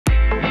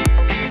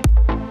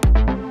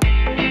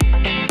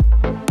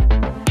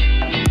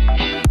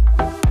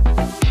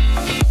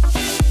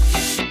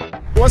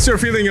What's your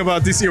feeling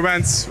about this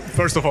event,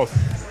 first of all?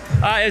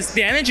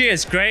 The energy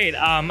is great.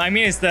 I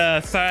mean, it's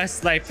the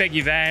first big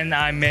event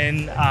I'm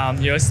in,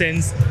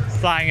 since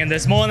flying in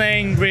this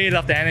morning. Really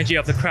love the energy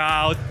of the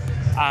crowd.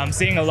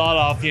 Seeing a lot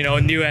of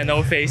new and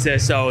old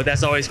faces, so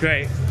that's always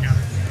great.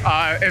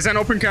 As an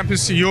open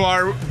campus, you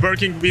are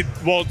working with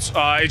both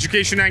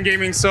education and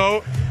gaming.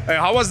 So,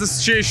 how was the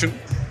situation?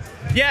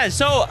 Yeah,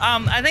 so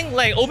I think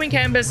open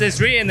campus is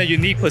really in a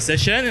unique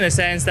position in the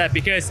sense that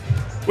because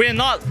we're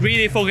not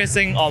really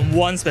focusing on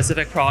one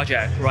specific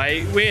project,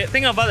 right? We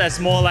think of it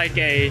as more like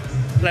a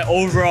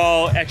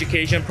overall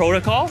education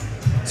protocol.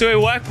 So we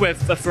work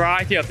with a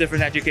variety of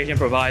different education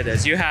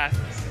providers. You have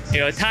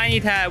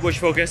TinyTab, which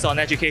focus on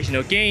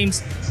educational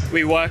games.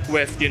 We work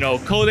with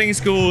coding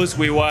schools.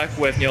 We work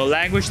with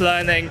language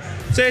learning.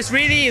 So it's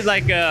really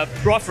a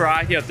broad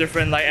variety of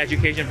different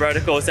education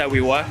verticals that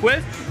we work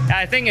with. And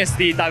I think it's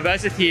the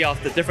diversity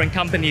of the different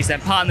companies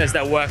and partners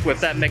that work with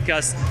that make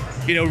us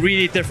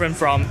really different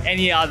from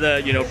any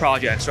other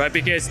projects, right?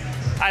 Because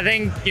I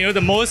think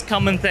the most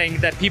common thing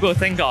that people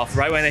think of,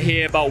 right, when they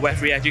hear about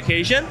Web3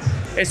 education,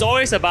 it's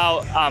always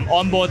about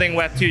onboarding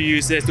Web2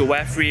 users to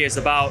Web3. It's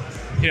about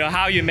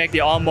how you make the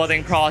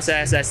onboarding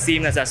process as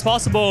seamless as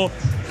possible,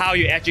 how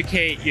you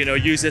educate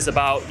users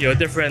about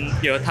different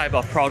type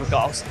of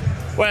protocols.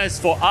 Whereas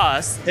for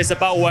us, it's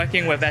about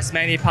working with as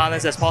many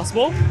partners as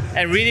possible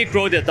and really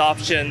grow the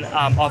adoption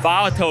of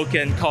our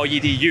token called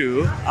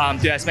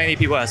EDU to as many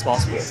people as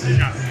possible.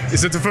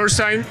 Is it the first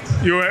time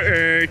you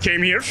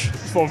came here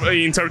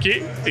in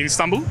Turkey, in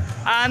Istanbul?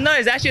 No,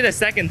 it's actually the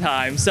second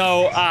time.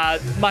 So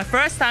my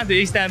first time to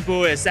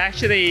Istanbul is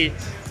actually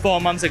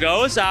 4 months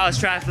ago. So I was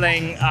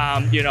traveling,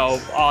 on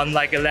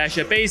a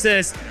leisure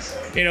basis.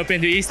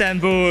 Been to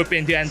Istanbul,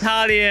 been to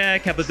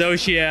Antalya,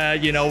 Cappadocia.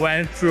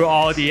 Went through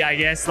all the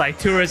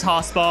tourist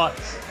hotspot.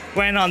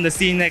 Went on the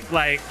scenic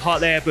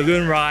hot air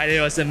balloon ride.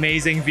 It was an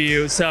amazing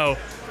view. So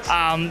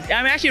I'm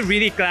actually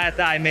really glad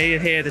that I made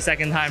it here the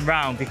second time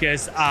round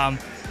because I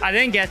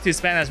didn't get to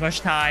spend as much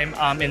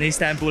time in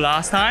Istanbul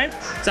last time.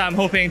 So I'm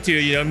hoping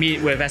to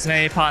meet with as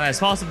many partners as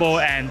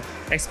possible and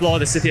explore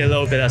the city a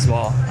little bit as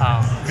well.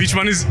 Which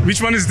one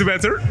is the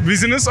better,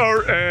 business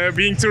or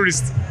being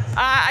tourist?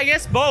 I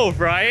guess both,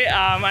 right?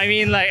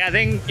 I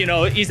think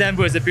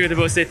Istanbul is a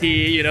beautiful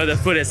city. The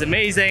food is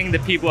amazing, the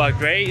people are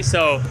great.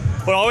 So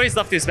we'll always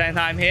love to spend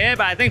time here.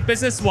 But I think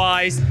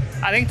business-wise,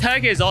 I think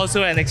Turkey is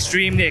also an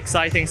extremely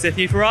exciting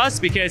city for us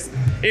because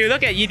if you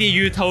look at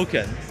EDU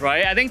token,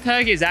 right? I think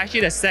Turkey is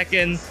actually the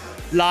second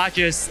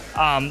largest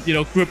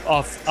group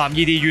of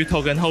EDU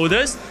token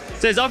holders.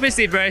 So it's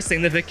obviously very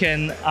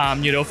significant,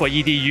 for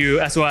EDU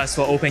as well as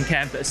for Open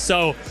Campus.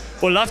 So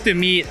we'd love to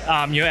meet,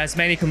 as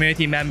many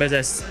community members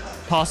as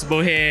possible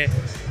here,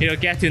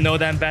 get to know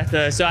them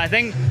better. So I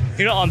think,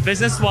 on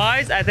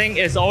business-wise, I think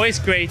it's always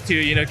great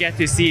to, get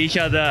to see each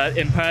other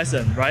in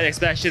person, right?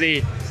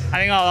 Especially, I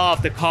think a lot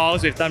of the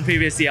calls we've done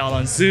previously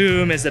on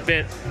Zoom is a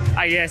bit,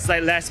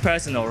 less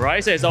personal,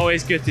 right? So it's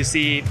always good to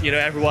see,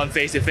 everyone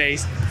face to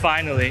face,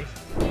 finally.